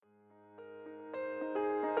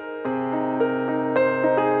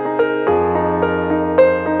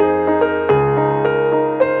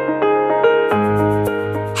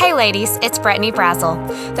ladies, it's Brittany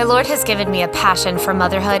Brazel. The Lord has given me a passion for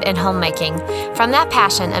motherhood and homemaking. From that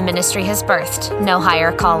passion, a ministry has birthed, No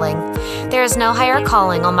Higher Calling. There is no higher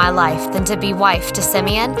calling on my life than to be wife to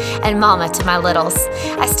Simeon and mama to my littles.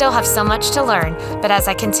 I still have so much to learn, but as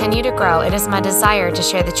I continue to grow, it is my desire to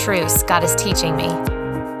share the truths God is teaching me.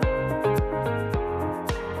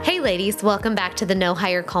 Hey ladies, welcome back to the No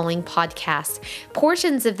Higher Calling podcast.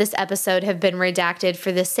 Portions of this episode have been redacted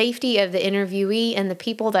for the safety of the interviewee and the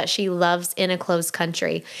people that she loves in a closed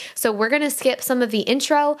country. So we're going to skip some of the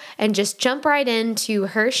intro and just jump right into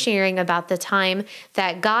her sharing about the time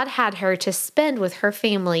that God had her to spend with her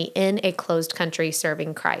family in a closed country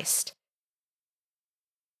serving Christ.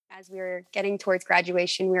 As we were getting towards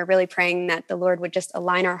graduation, we were really praying that the Lord would just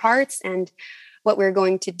align our hearts and what we're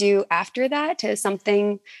going to do after that to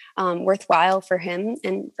something worthwhile for him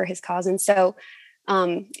and for his cause. And so,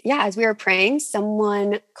 as we were praying,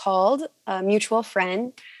 someone called, a mutual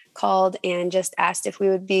friend called and just asked if we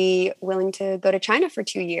would be willing to go to China for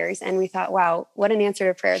 2 years. And we thought, wow, what an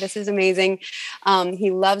answer to prayer. This is amazing. He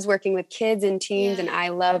loves working with kids and teens, and I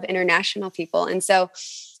love international people. And so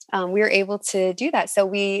we were able to do that. So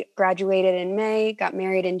we graduated in May, got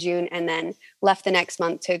married in June, and then left the next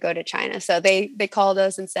month to go to China. So they called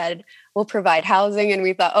us and said, we'll provide housing. And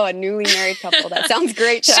we thought, a newly married couple, that sounds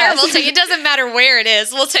great to us. Sure, we'll take it. It doesn't matter where it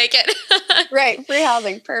is. We'll take it. Right. Free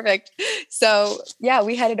housing. Perfect. So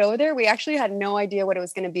we headed over there. We actually had no idea what it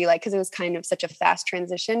was going to be like because it was kind of such a fast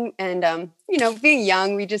transition. And, being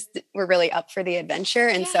young, we just were really up for the adventure.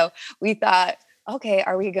 And so we thought, okay,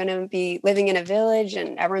 are we going to be living in a village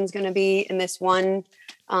and everyone's going to be in this one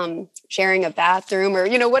sharing a bathroom, or,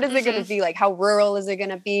 what is it going to be like? How rural is it going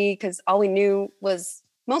to be? Because all we knew was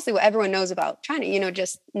mostly what everyone knows about China,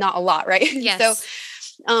 just not a lot, right? Yes.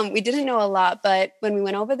 So we didn't know a lot, but when we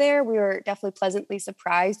went over there, we were definitely pleasantly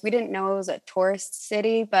surprised. We didn't know it was a tourist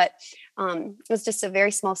city, but it was just a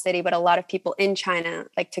very small city, but a lot of people in China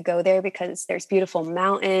like to go there because there's beautiful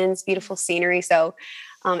mountains, beautiful scenery. So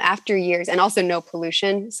after years, and also no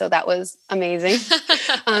pollution. So that was amazing.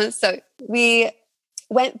 So we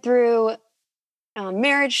went through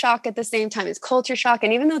marriage shock at the same time as culture shock.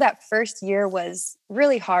 And even though that first year was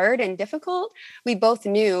really hard and difficult, we both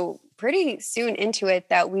knew pretty soon into it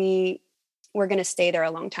that we were going to stay there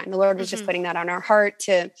a long time. The Lord was just putting that on our heart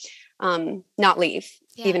to not leave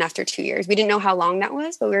even after 2 years. We didn't know how long that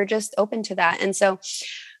was, but we were just open to that. And so,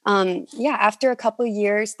 after a couple of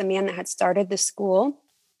years, the man that had started the school,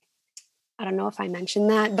 I don't know if I mentioned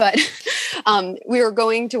that, but we were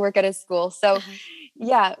going to work at a school. So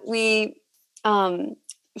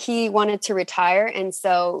he wanted to retire. And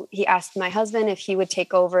so he asked my husband if he would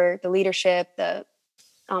take over the leadership,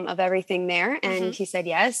 of everything there. And he said,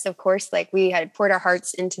 yes, of course. Like, we had poured our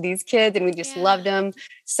hearts into these kids and we just loved them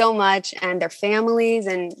so much and their families.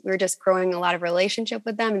 And we were just growing a lot of relationship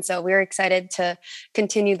with them. And so we were excited to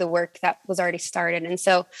continue the work that was already started. And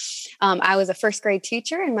so I was a first grade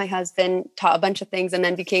teacher and my husband taught a bunch of things and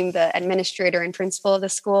then became the administrator and principal of the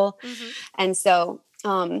school. And so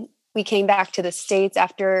we came back to the States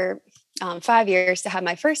after 5 years to have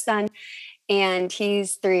my first son. And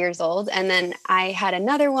he's 3 years old. And then I had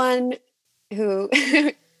another one who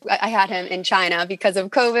I had him in China because of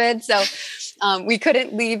COVID. So we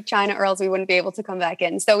couldn't leave China or else we wouldn't be able to come back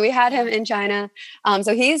in. So we had him in China.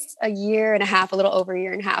 So he's a year and a half, a little over a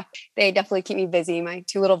year and a half. They definitely keep me busy, my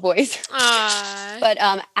two little boys. But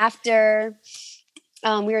after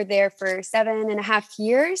we were there for 7.5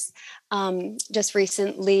 years, just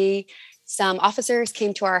recently, some officers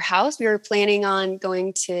came to our house. We were planning on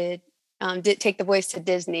going to take the boys to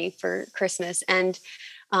Disney for Christmas. And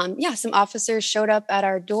some officers showed up at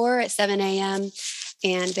our door at 7 a.m.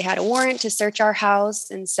 and they had a warrant to search our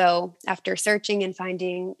house. And so after searching and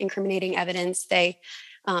finding incriminating evidence,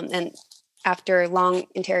 and after long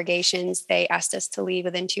interrogations, they asked us to leave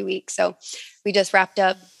within 2 weeks. So we just wrapped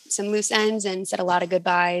up some loose ends and said a lot of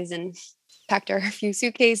goodbyes and packed our few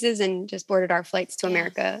suitcases and just boarded our flights to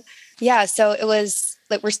America. So it was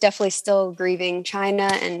like, we're definitely still grieving China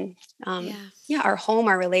and our home,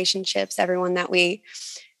 our relationships, everyone that we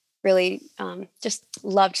really just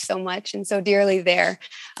loved so much and so dearly there.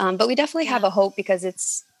 But we definitely have a hope because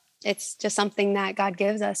it's just something that God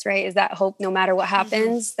gives us, right? Is that hope no matter what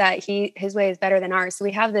happens, that his way is better than ours. So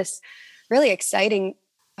we have this really exciting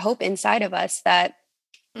hope inside of us that,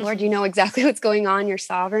 Lord, you know exactly what's going on. You're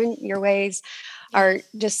sovereign. Your ways are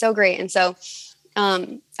just so great. And so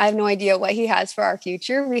I have no idea what he has for our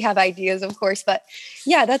future. We have ideas, of course, but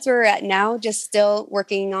that's where we're at now. Just still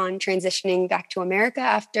working on transitioning back to America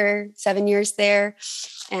after 7 years there.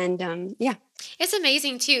 And It's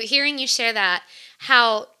amazing too, hearing you share that,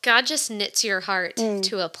 how God just knits your heart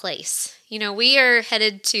to a place. You know, we are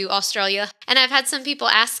headed to Australia, and I've had some people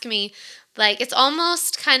ask me, like, it's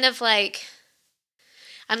almost kind of like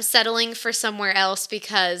I'm settling for somewhere else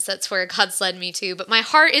because that's where God's led me to, but my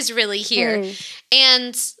heart is really here.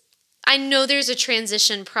 And I know there's a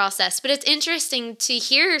transition process, but it's interesting to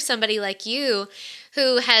hear somebody like you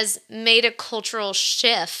who has made a cultural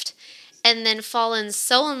shift and then fallen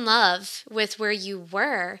so in love with where you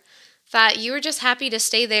were that you were just happy to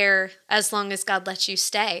stay there as long as God lets you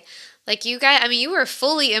stay. Like you guys, I mean, you were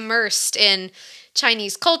fully immersed in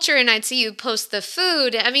Chinese culture, and I'd see you post the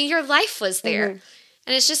food. I mean, your life was there.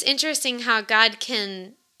 And it's just interesting how God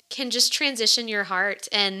can just transition your heart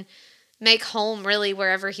and make home really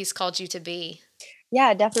wherever he's called you to be.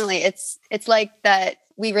 Yeah, definitely. It's like that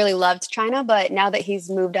we really loved China, but now that he's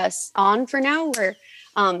moved us on for now,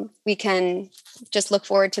 we can just look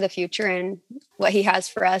forward to the future and what he has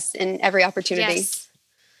for us in every opportunity. Yes.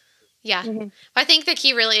 Yeah. I think the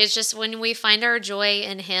key really is just when we find our joy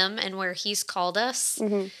in him and where he's called us,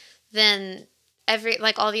 then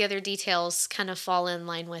all the other details kind of fall in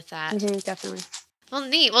line with that. Definitely. Well,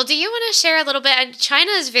 neat. Well, do you want to share a little bit?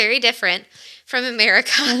 China is very different from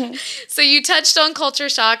America. So you touched on culture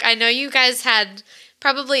shock. I know you guys had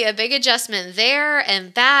probably a big adjustment there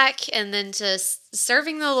and back, and then just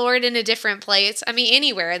serving the Lord in a different place. I mean,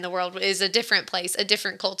 anywhere in the world is a different place, a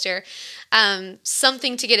different culture,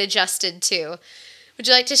 something to get adjusted to. Would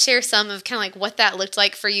you like to share some of kind of like what that looked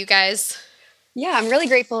like for you guys? Yeah, I'm really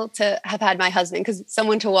grateful to have had my husband, because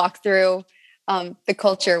someone to walk through the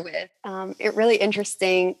culture with. It really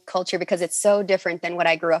interesting culture because it's so different than what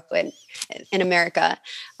I grew up in America.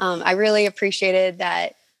 I really appreciated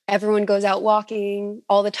that everyone goes out walking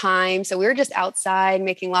all the time. So we were just outside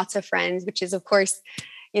making lots of friends, which is, of course,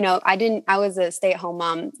 I was a stay-at-home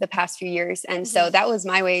mom the past few years. And so that was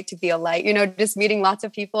my way to be a light, just meeting lots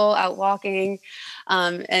of people out walking.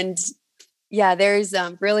 And yeah, there's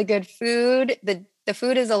really good food. The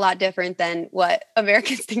food is a lot different than what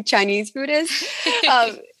Americans think Chinese food is.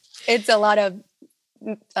 It's a lot of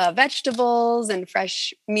vegetables and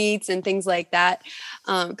fresh meats and things like that,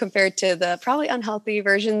 compared to the probably unhealthy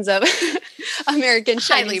versions of American Chinese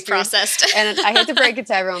highly food. Processed. And I hate to break it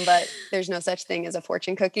to everyone, but there's no such thing as a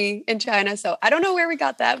fortune cookie in China. So I don't know where we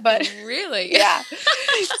got that, but really, yeah.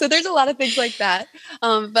 So there's a lot of things like that.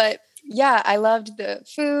 But yeah, I loved the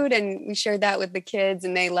food, and we shared that with the kids,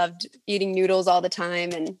 and they loved eating noodles all the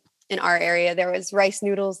time. And in our area, there was rice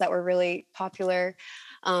noodles that were really popular,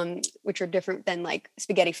 which are different than like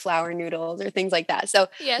spaghetti flour noodles or things like that. So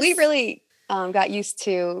we really got used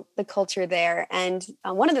to the culture there. And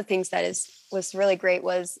one of the things that was really great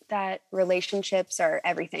was that relationships are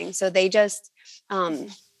everything. So they just,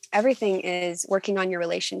 everything is working on your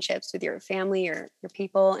relationships with your family or your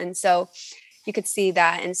people. And so you could see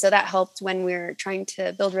that. And so that helped when we were trying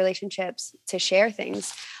to build relationships to share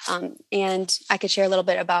things. And I could share a little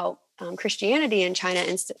bit about Christianity in China,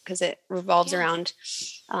 because it revolves around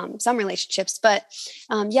some relationships. But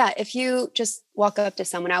if you just walk up to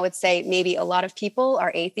someone, I would say maybe a lot of people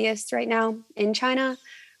are atheists right now in China.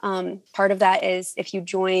 Part of that is if you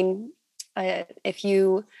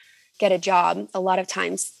get a job, a lot of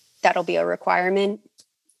times that'll be a requirement,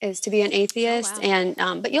 is to be an atheist. Oh, wow.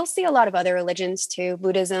 And but you'll see a lot of other religions too: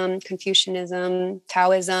 Buddhism, Confucianism,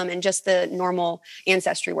 Taoism, and just the normal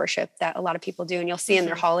ancestry worship that a lot of people do, and you'll see in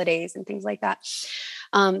their holidays and things like that.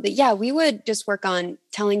 But yeah, we would just work on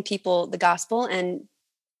telling people the gospel, and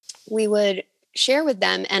we would share with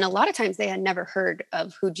them, and a lot of times they had never heard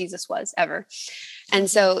of who Jesus was ever. And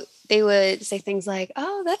so they would say things like,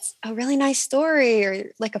 "Oh, that's a really nice story,"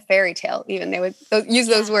 or like a fairy tale. Even they would use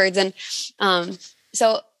those words. And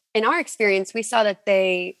so in our experience, we saw that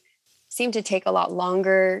they seemed to take a lot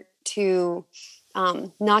longer to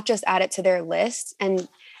not just add it to their list, and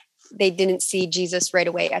they didn't see Jesus right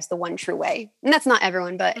away as the one true way. And that's not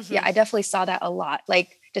everyone, but yeah, I definitely saw that a lot,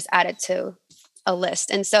 like just add it to a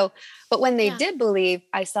list. And so, but when they did believe,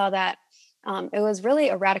 I saw that it was really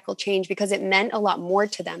a radical change, because it meant a lot more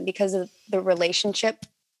to them because of the relationship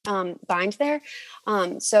bind there.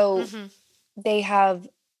 So they have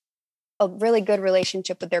a really good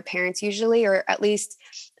relationship with their parents usually, or at least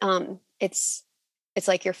it's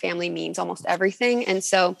like your family means almost everything. And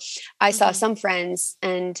so I saw some friends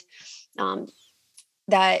and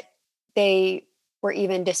that they were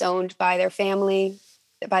even disowned by their family,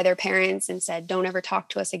 by their parents, and said, "Don't ever talk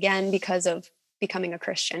to us again," because of becoming a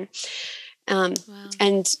Christian.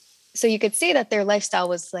 And so you could see that their lifestyle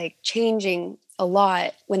was like changing a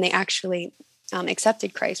lot when they actually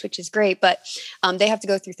accepted Christ, which is great, but they have to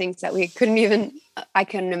go through things that I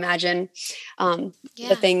couldn't imagine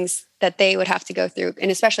the things that they would have to go through. And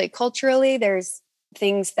especially culturally, there's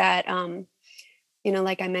things that,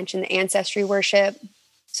 like I mentioned, the ancestry worship.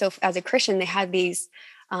 So as a Christian, they had these,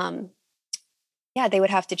 they would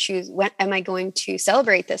have to choose, when am I going to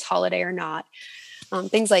celebrate this holiday or not?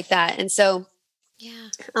 Things like that. And so,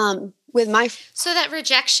 so that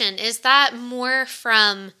rejection, is that more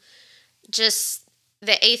from just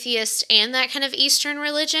the atheist and that kind of Eastern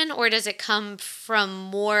religion, or does it come from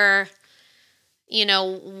more,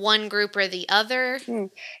 one group or the other?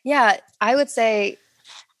 Yeah, I would say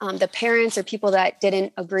the parents or people that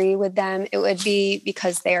didn't agree with them, it would be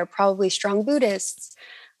because they are probably strong Buddhists.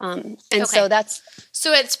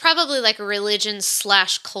 So it's probably like a religion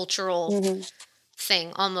 / cultural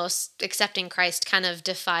thing. Almost accepting Christ kind of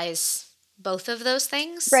defies both of those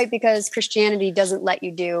things. Right, because Christianity doesn't let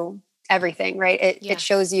you do everything, right? It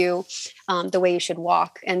shows you the way you should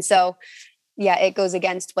walk. And so, it goes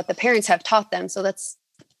against what the parents have taught them. So that's,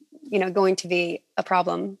 going to be a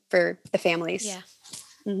problem for the families.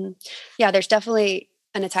 Yeah. There's definitely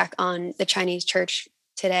an attack on the Chinese church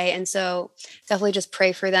today. And so definitely just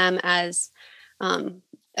pray for them as,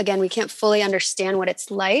 again, we can't fully understand what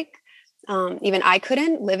it's like. Even I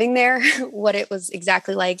couldn't, living there, what it was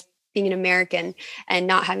exactly like being an American and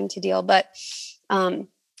not having to deal. But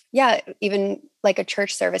even like a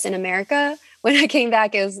church service in America, when I came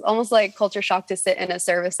back, it was almost like culture shock to sit in a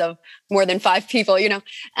service of more than 5 people,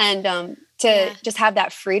 and just have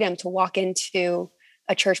that freedom to walk into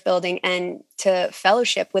a church building and to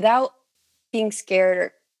fellowship without being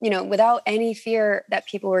scared or, without any fear that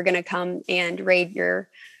people were going to come and raid your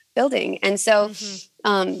building. And so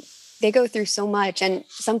they go through so much, and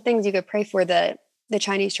some things you could pray for the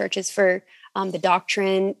Chinese churches for the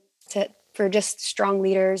doctrine, for just strong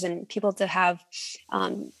leaders and people to have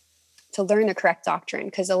to learn the correct doctrine,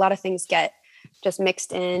 because a lot of things get just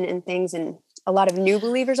mixed in and things, and a lot of new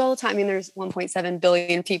believers all the time. I mean, there's 1.7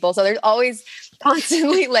 billion people, so there's always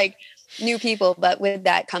constantly like new people, but with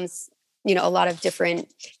that comes, a lot of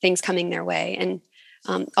different things coming their way, and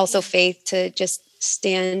also faith to just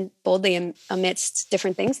stand boldly amidst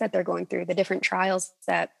different things that they're going through, the different trials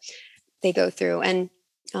that they go through, and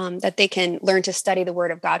that they can learn to study the Word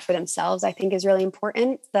of God for themselves, I think is really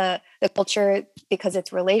important. The culture, because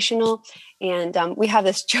it's relational. And we have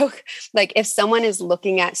this joke, like if someone is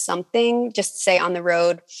looking at something, just say on the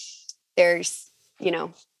road, there's,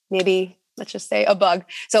 maybe let's just say a bug.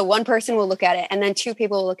 So one person will look at it, and then 2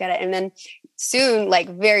 people will look at it. And then soon, like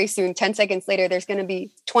very soon, 10 seconds later, there's going to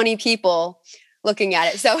be 20 people looking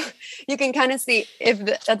at it. So you can kind of see, if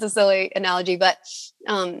that's a silly analogy, but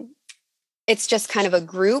it's just kind of a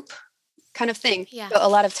group kind of thing. Yeah. So a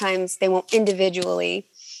lot of times they won't individually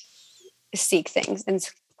seek things. And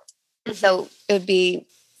so it would be,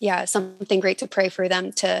 something great to pray for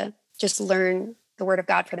them to just learn the Word of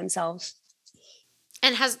God for themselves.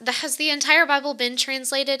 And has the entire Bible been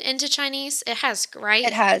translated into Chinese? It has, right?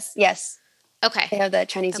 It has, yes. Okay. They have the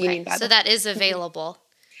Chinese Union Bible. So that is available.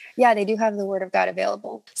 Yeah, they do have the Word of God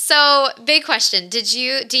available. So, big question. Do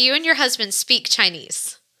you and your husband speak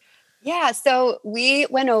Chinese? Yeah, so we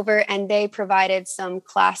went over and they provided some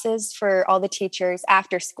classes for all the teachers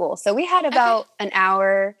after school. So we had about an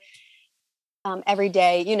hour every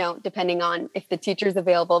day, depending on if the teacher's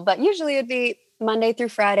available. But usually it'd be Monday through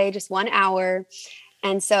Friday, just 1 hour.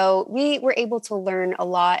 And so we were able to learn a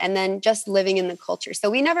lot, and then just living in the culture. So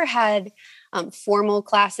we never had formal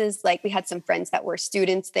classes. Like we had some friends that were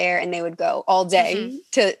students there, and they would go all day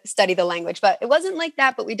to study the language, but it wasn't like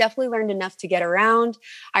that. But we definitely learned enough to get around.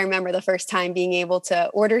 I remember the first time being able to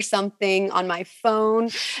order something on my phone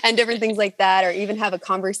and different things like that, or even have a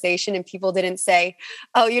conversation and people didn't say,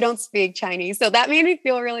 "Oh, you don't speak Chinese." So that made me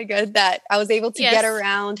feel really good that I was able to get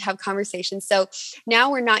around, have conversations. So now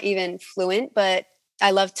we're not even fluent, but I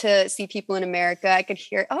love to see people in America. I could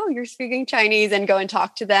hear, "Oh, you're speaking Chinese," and go and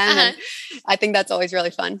talk to them. And I think that's always really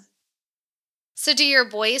fun. So do your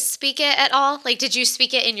boys speak it at all? Like, did you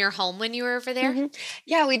speak it in your home when you were over there?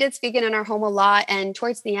 Yeah, we did speak it in our home a lot. And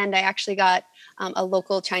towards the end, I actually got a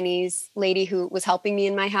local Chinese lady who was helping me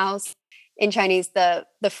in my house. In Chinese, the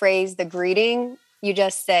phrase, the greeting, you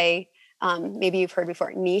just say, maybe you've heard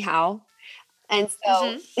before, ni hao. And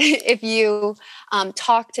so if you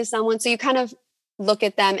talk to someone, so you kind of look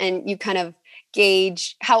at them and you kind of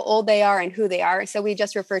gauge how old they are and who they are. So we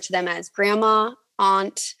just refer to them as grandma,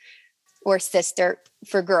 aunt, or sister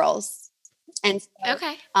for girls. And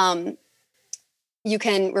so, you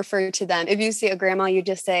can refer to them. If you see a grandma, you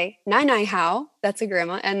just say, "Nai Nai Hao," that's a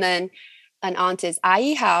grandma. And then an aunt is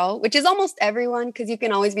ai hao, which is almost everyone because you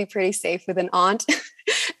can always be pretty safe with an aunt.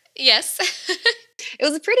 Yes. It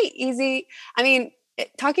was pretty easy. I mean,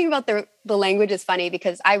 talking about the language is funny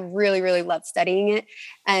because I really, really love studying it.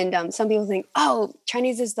 And some people think, oh,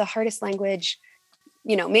 Chinese is the hardest language,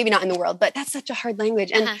 maybe not in the world, but that's such a hard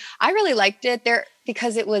language. And I really liked it there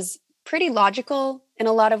because it was pretty logical in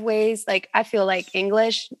a lot of ways. Like, I feel like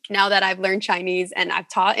English, now that I've learned Chinese and I've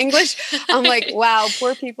taught English, I'm like, wow,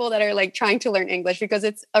 poor people that are like trying to learn English because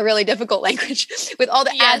it's a really difficult language with all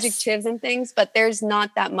the adjectives and things, but there's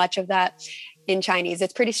not that much of that in Chinese.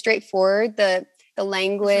 It's pretty straightforward. The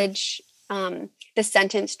language, the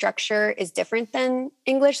sentence structure is different than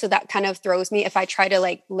English. So that kind of throws me. If I try to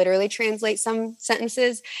like literally translate some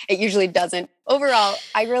sentences, it usually doesn't. Overall,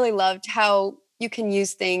 I really loved how you can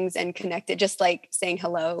use things and connect it, just like saying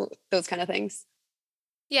hello, those kind of things.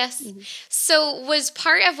 Yes. Mm-hmm. So was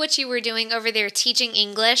part of what you were doing over there teaching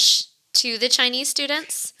English to the Chinese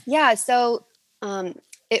students? Yeah. So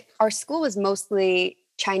our school was mostly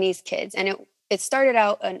Chinese kids, and it started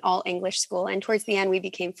out an all English school. And towards the end, we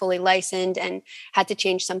became fully licensed and had to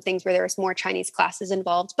change some things where there was more Chinese classes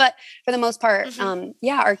involved. But for the most part,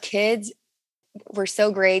 our kids were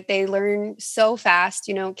so great. They learn so fast.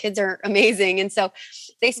 Kids are amazing. And so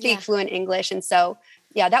they speak fluent English. And so,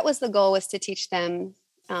 that was the goal, was to teach them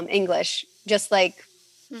English, just like,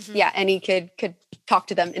 any kid could talk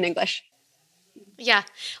to them in English. Yeah.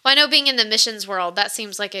 Well, I know being in the missions world, that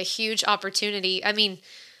seems like a huge opportunity. I mean,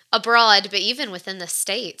 abroad, but even within the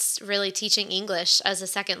States, really teaching English as a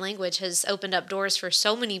second language has opened up doors for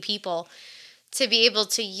so many people to be able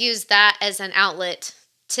to use that as an outlet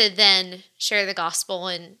to then share the gospel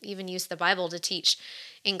and even use the Bible to teach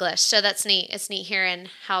English. So that's neat. It's neat hearing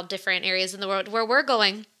how different areas in the world where we're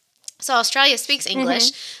going. So Australia speaks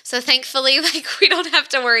English. So thankfully, we don't have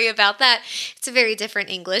to worry about that. It's a very different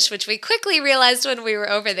English, which we quickly realized when we were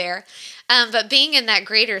over there. But being in that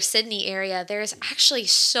greater Sydney area, there's actually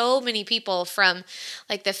so many people from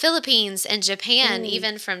like the Philippines and Japan,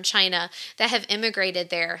 even from China, that have immigrated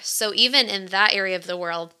there. So even in that area of the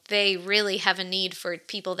world, they really have a need for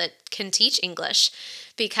people that can teach English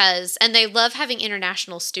and they love having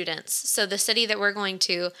international students. So the city that we're going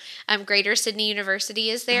to, Greater Sydney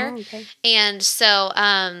University is there. Oh, okay. And so,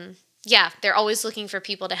 they're always looking for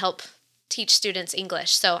people to help teach students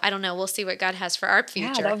English. So I don't know. We'll see what God has for our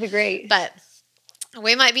future. Yeah, that would be great. But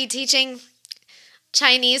we might be teaching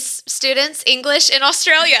Chinese students English in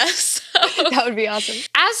Australia. So that would be awesome.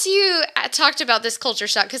 As you talked about this culture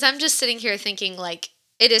shock, because I'm just sitting here thinking like,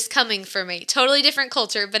 it is coming for me. Totally different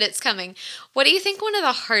culture, but it's coming. What do you think one of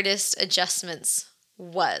the hardest adjustments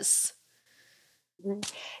was?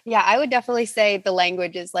 Yeah, I would definitely say the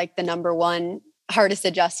language is like the number one hardest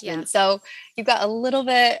adjustment. Yeah. So you've got a little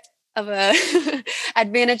bit of a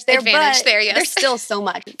advantage there, but yes. There's still so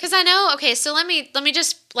much. Because I know, okay, so let me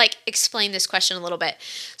just like explain this question a little bit.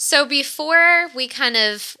 So before we kind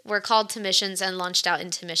of were called to missions and launched out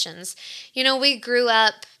into missions, we grew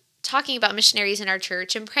up talking about missionaries in our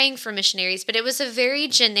church and praying for missionaries, but it was a very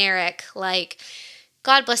generic, like,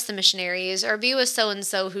 God bless the missionaries, or be with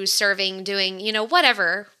so-and-so who's serving, doing,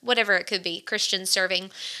 whatever it could be, Christians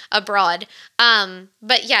serving abroad.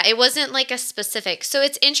 But yeah, it wasn't like a specific. So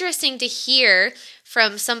it's interesting to hear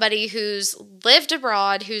from somebody who's lived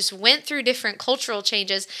abroad, who's went through different cultural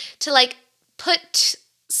changes, to like put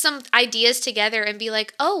some ideas together and be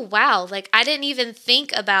like, oh, wow, like I didn't even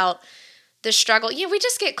think about the struggle. We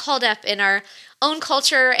just get caught up in our own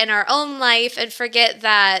culture and our own life and forget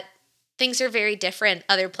that things are very different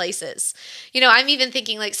other places. I'm even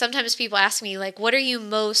thinking like sometimes people ask me like, what are you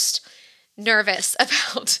most nervous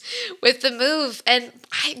about with the move? And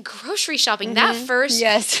grocery shopping, that first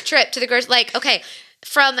trip to the grocery, like, okay,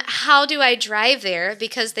 from how do I drive there?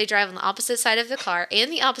 Because they drive on the opposite side of the car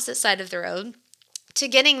and the opposite side of the road. To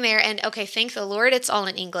getting there, and okay, thank the Lord it's all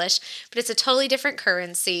in English, but it's a totally different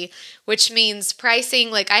currency, which means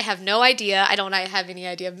pricing, like I have no idea. I don't have any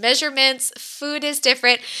idea. Measurements, food is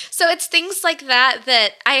different. So it's things like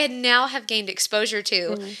that I now have gained exposure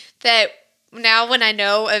to, that now when I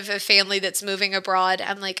know of a family that's moving abroad,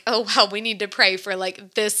 I'm like, oh wow, we need to pray for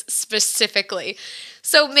like this specifically.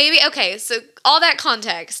 So maybe, okay, so all that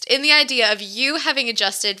context in the idea of you having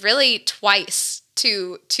adjusted really twice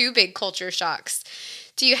to two big culture shocks.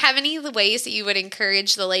 Do you have any ways that you would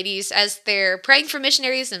encourage the ladies as they're praying for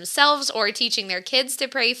missionaries themselves or teaching their kids to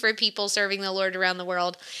pray for people serving the Lord around the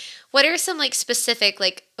world? What are some like specific,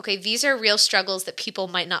 like, okay, these are real struggles that people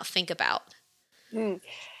might not think about?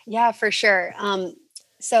 Yeah, for sure.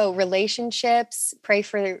 So relationships, pray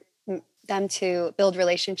for them to build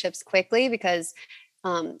relationships quickly, because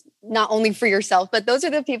not only for yourself, but those are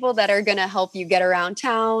the people that are going to help you get around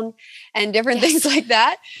town and different things like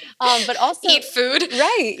that. But also eat food.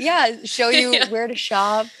 Right. Yeah. Show you where to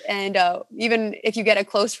shop. And even if you get a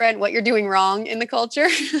close friend, what you're doing wrong in the culture.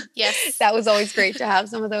 Yes. That was always great to have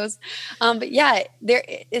some of those. But yeah, there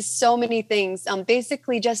is so many things.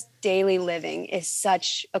 Basically just daily living is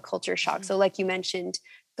such a culture shock. So like you mentioned,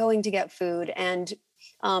 going to get food and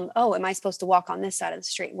oh, am I supposed to walk on this side of the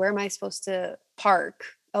street? Where am I supposed to park?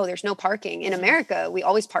 Oh, there's no parking. In America, we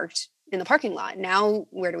always parked in the parking lot. Now,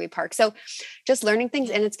 where do we park? So just learning things,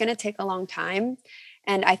 and it's going to take a long time.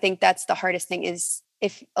 And I think that's the hardest thing is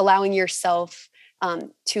if allowing yourself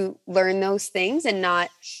to learn those things and not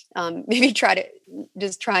maybe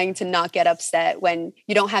trying to not get upset when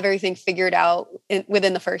you don't have everything figured out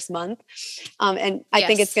within the first month. And I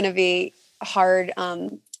think it's going to be hard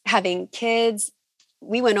having kids.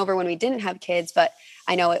 We went over when we didn't have kids, but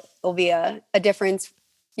I know it will be a difference,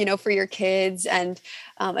 for your kids and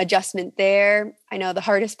adjustment there. I know the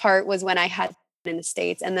hardest part was when I had in the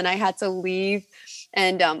States and then I had to leave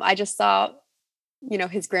and I just saw,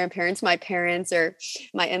 his grandparents, my parents or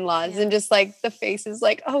my in-laws and just like the faces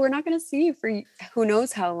like, oh, we're not going to see you for who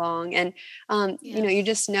knows how long. And, you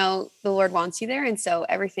just know the Lord wants you there. And so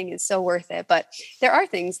everything is so worth it. But there are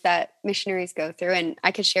things that missionaries go through and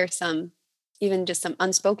I could share even just some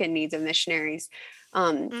unspoken needs of missionaries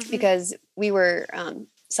because we were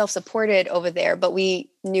self-supported over there, but we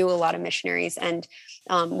knew a lot of missionaries and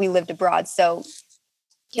we lived abroad. So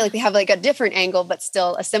I feel like we have like a different angle, but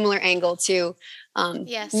still a similar angle to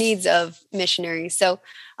needs of missionaries. So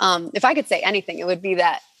if I could say anything, it would be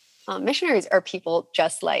that missionaries are people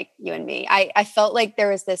just like you and me. I felt like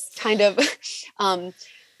there was this kind of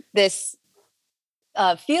this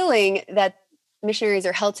feeling that missionaries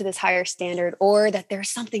are held to this higher standard or that there's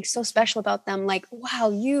something so special about them. Like, wow,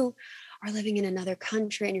 you are living in another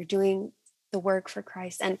country and you're doing the work for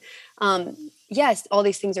Christ. And yes, all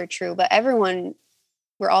these things are true, but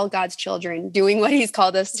we're all God's children doing what he's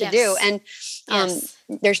called us to do. And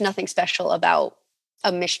there's nothing special about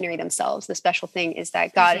a missionary themselves. The special thing is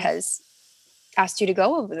that God has asked you to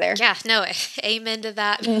go over there. Yeah, no, amen to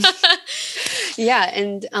that. Yeah.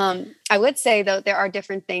 And I would say though, there are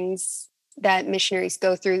different things that missionaries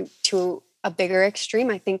go through to a bigger extreme.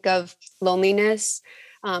 I think of loneliness.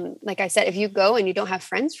 Like I said, if you go and you don't have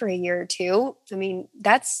friends for a year or two, I mean,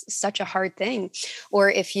 that's such a hard thing. Or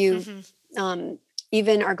if you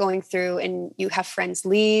even are going through and you have friends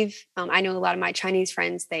leave. I know a lot of my Chinese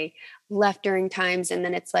friends, they left during times and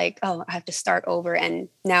then it's like, oh, I have to start over. And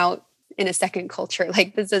now in a second culture,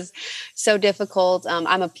 like this is so difficult.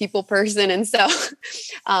 I'm a people person. And so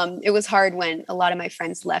it was hard when a lot of my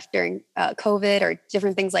friends left during COVID or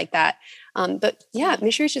different things like that. But yeah,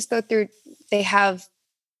 missionaries just go through, they have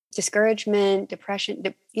discouragement,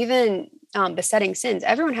 depression, even besetting sins.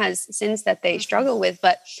 Everyone has sins that they struggle with,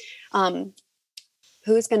 but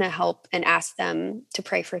who's going to help and ask them to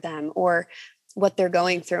pray for them or what they're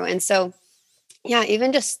going through? And so, yeah,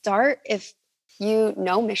 even just start if you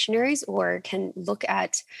know missionaries or can look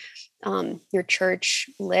at your church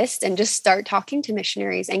list and just start talking to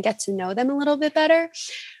missionaries and get to know them a little bit better.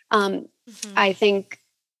 I think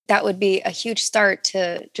that would be a huge start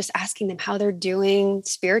to just asking them how they're doing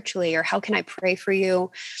spiritually or how can I pray for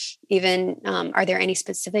you? Even are there any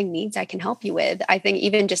specific needs I can help you with? I think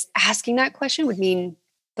even just asking that question would mean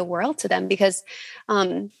the world to them because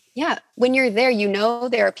when you're there,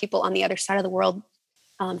 there are people on the other side of the world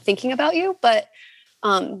thinking about you, but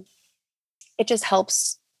it just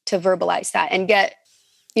helps to verbalize that and get,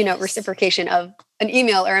 reciprocation of an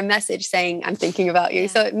email or a message saying, I'm thinking about you.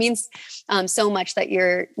 So it means so much that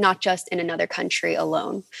you're not just in another country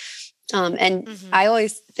alone. I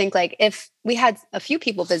always think like if we had a few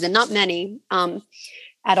people visit, not many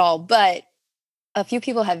at all, but a few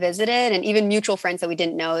people have visited and even mutual friends that we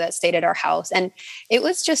didn't know that stayed at our house. And it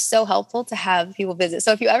was just so helpful to have people visit.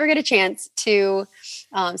 So if you ever get a chance to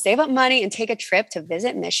save up money and take a trip to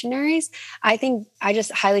visit missionaries, I think I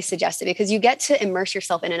just highly suggest it because you get to immerse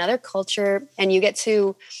yourself in another culture and you get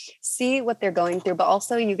to see what they're going through, but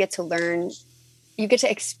also you get to learn, you get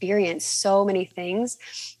to experience so many things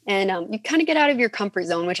and you kind of get out of your comfort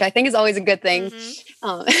zone, which I think is always a good thing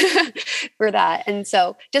for that. And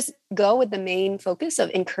so just go with the main focus of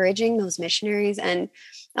encouraging those missionaries. And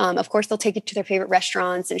of course, they'll take you to their favorite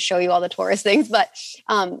restaurants and show you all the tourist things. But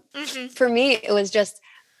for me, it was just,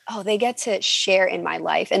 they get to share in my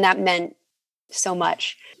life. And that meant so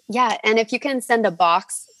much. Yeah. And if you can send a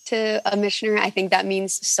box to a missionary, I think that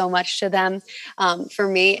means so much to them. For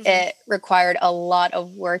me, it required a lot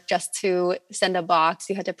of work just to send a box.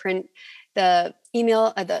 You had to print the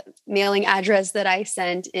the mailing address that I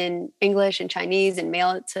sent in English and Chinese and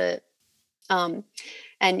mail it to,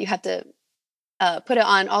 and you have to put it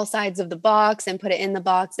on all sides of the box and put it in the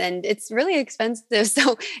box. And it's really expensive.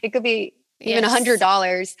 So it could be even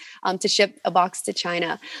 $100 to ship a box to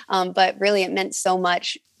China. But really it meant so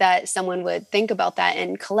much that someone would think about that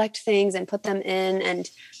and collect things and put them in. And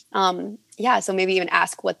so maybe even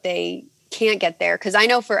ask what they can't get there. Cause I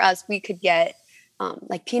know for us, we could get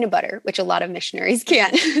like peanut butter, which a lot of missionaries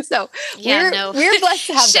can't. So we're blessed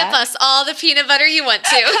to have Ship that. us all the peanut butter you want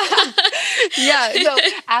to. Yeah. So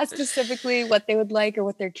ask specifically what they would like or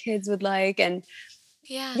what their kids would like. And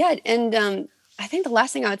and I think the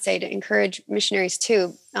last thing I would say to encourage missionaries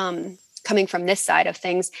too, coming from this side of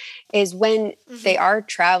things, is when they are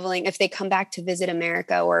traveling, if they come back to visit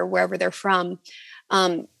America or wherever they're from,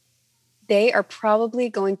 they are probably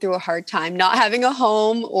going through a hard time not having a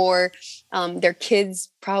home, or their kids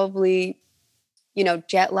probably,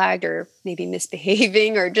 jet lagged or maybe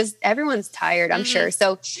misbehaving, or just everyone's tired, I'm sure.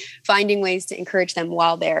 So finding ways to encourage them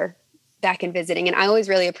while they're back and visiting. And I always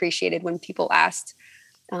really appreciated when people asked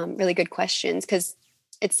really good questions, because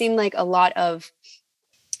it seemed like a lot of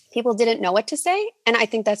people didn't know what to say. And I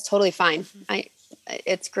think that's totally fine.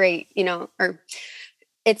 It's great, or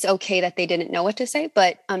it's okay that they didn't know what to say,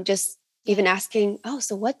 but just even asking,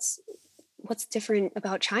 so what's different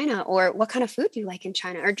about China, or what kind of food do you like in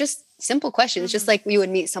China, or just simple questions, just like we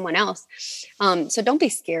would meet someone else. So don't be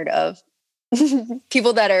scared of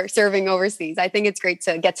people that are serving overseas. I think it's great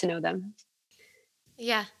to get to know them.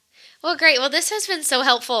 Yeah. Well, great. Well, this has been so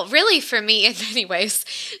helpful, really, for me in many ways,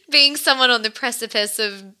 being someone on the precipice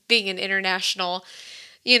of being an international,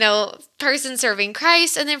 person serving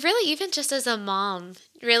Christ. And then really even just as a mom,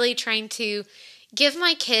 really trying to give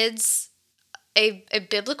my kids a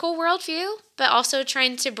biblical worldview, but also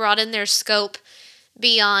trying to broaden their scope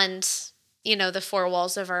beyond, the four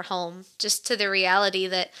walls of our home, just to the reality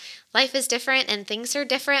that life is different and things are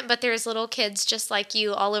different, but there's little kids just like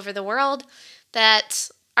you all over the world that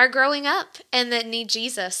are growing up and that need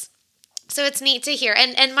Jesus. So it's neat to hear.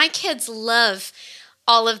 And my kids love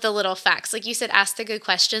all of the little facts. Like you said, ask the good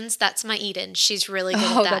questions. That's my Eden. She's really good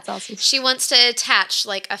at that. That's awesome. She wants to attach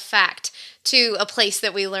like a fact to a place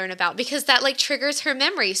that we learn about, because that like triggers her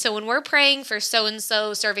memory. So when we're praying for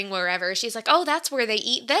so-and-so serving wherever, she's like, oh, that's where they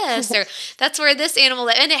eat this, or that's where this animal,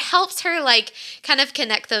 and it helps her like kind of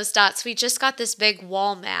connect those dots. We just got this big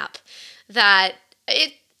wall map that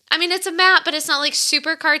it's a map, but it's not like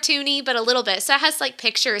super cartoony, but a little bit. So it has like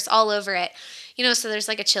pictures all over it. So there's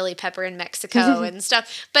like a chili pepper in Mexico and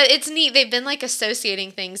stuff, but it's neat. They've been like associating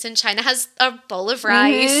things, and China has a bowl of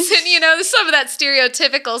rice and, some of that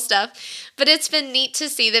stereotypical stuff, but it's been neat to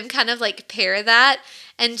see them kind of like pair that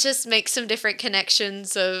and just make some different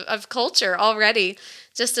connections of culture already,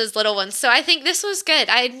 just as little ones. So I think this was good.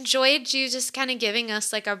 I enjoyed you just kind of giving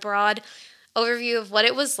us like a broad overview of what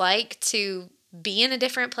it was like to be in a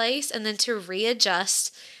different place and then to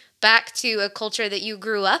readjust back to a culture that you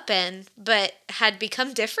grew up in, but had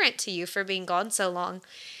become different to you for being gone so long.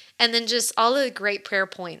 And then just all of the great prayer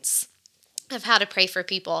points of how to pray for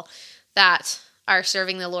people that are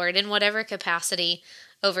serving the Lord in whatever capacity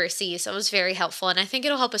overseas. So it was very helpful. And I think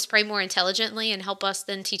it'll help us pray more intelligently and help us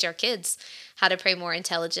then teach our kids how to pray more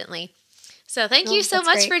intelligently. So thank you so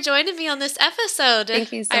much for joining me on this episode.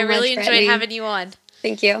 Thank you so much. I really enjoyed having you on.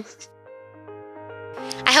 Thank you.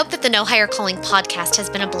 I hope that the No Higher Calling podcast has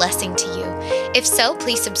been a blessing to you. If so,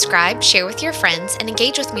 please subscribe, share with your friends, and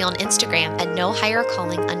engage with me on Instagram at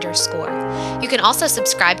 @NoHigherCalling_. You can also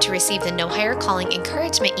subscribe to receive the No Higher Calling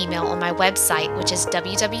encouragement email on my website, which is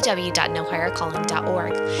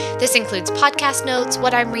www.nohighercalling.org. This includes podcast notes,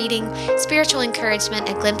 what I'm reading, spiritual encouragement,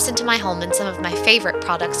 a glimpse into my home, and some of my favorite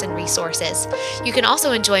products and resources. You can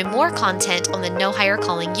also enjoy more content on the No Higher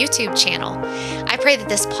Calling YouTube channel. I pray that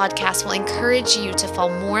this podcast will encourage you to fall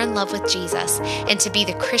more in love with Jesus and to be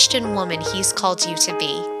the Christian woman He's called you to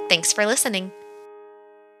be. Thanks for listening.